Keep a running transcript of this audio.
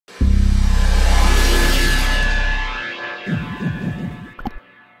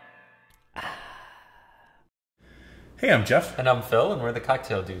Hey, I'm Jeff. And I'm Phil, and we're the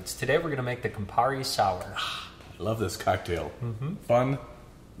Cocktail Dudes. Today we're going to make the Campari Sour. I love this cocktail. Fun,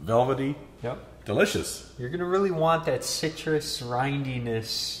 velvety, delicious. You're going to really want that citrus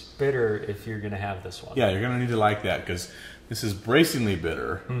rindiness bitter if you're going to have this one. Yeah, you're going to need to like that because this is bracingly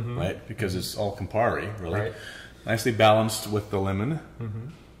bitter, right? Because it's all Campari, really. Right. Nicely balanced with the lemon.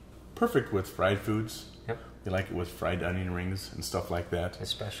 Perfect with fried foods. Yep. You like it with fried onion rings and stuff like that.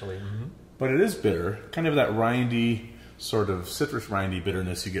 Especially. But it is bitter, kind of that rindy, sort of citrus-rindy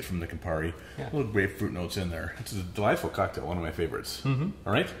bitterness you get from the Campari. Yeah. Little grapefruit notes in there. It's a delightful cocktail, one of my favorites. All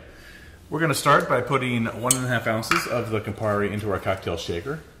right? We're going to start by putting 1.5 ounces of the Campari into our cocktail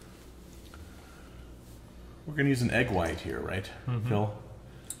shaker. We're going to use an egg white here, right, Phil?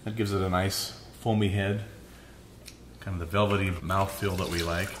 That gives it a nice foamy head, kind of the velvety mouthfeel that we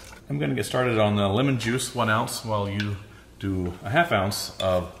like. I'm going to get started on the lemon juice, 1 ounce, while you do 1/2 ounce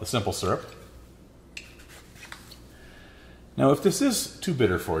of the simple syrup. Now, if this is too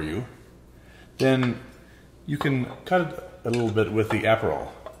bitter for you, then you can cut it a little bit with the Aperol,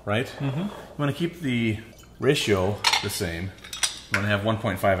 right? You want to keep the ratio the same. You want to have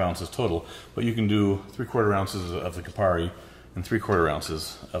 1.5 ounces total, but you can do 3/4 ounces of the Campari and 3/4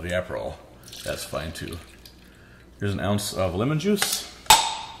 ounces of the Aperol. That's fine too. Here's 1 ounce of lemon juice.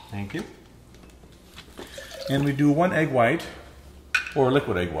 Thank you. And we do 1 egg white, or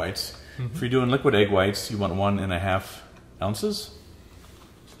liquid egg whites. If you're doing liquid egg whites, you want 1.5 ounces.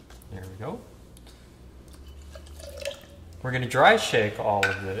 There we go. We're going to dry shake all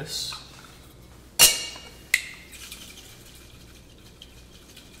of this.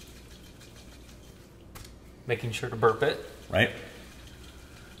 Making sure to burp it. Right?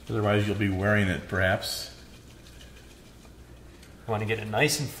 Otherwise you'll be wearing it perhaps. You want to get it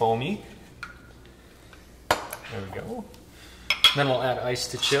nice and foamy. There we go. Then we'll add ice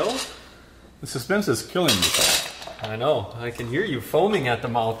to chill. The suspense is killing me. I know. I can hear you foaming at the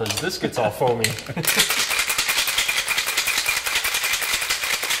mouth as this gets all foamy.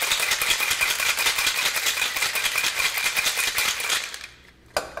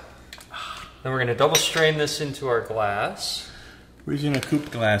 Then we're going to double strain this into our glass. We're using a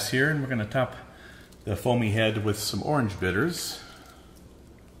coupe glass here, and we're going to top the foamy head with some orange bitters,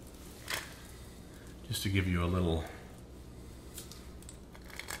 just to give you a little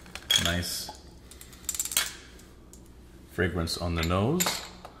nice fragrance on the nose.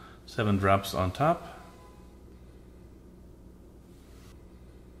 7 drops on top.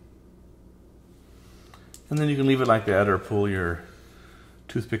 And then you can leave it like that or pull your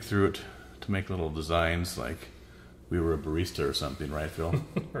toothpick through it to make little designs like we were a barista or something, right, Phil?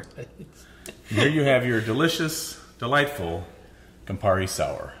 Right. And here you have your delicious, delightful Campari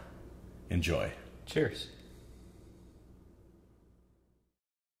Sour. Enjoy. Cheers.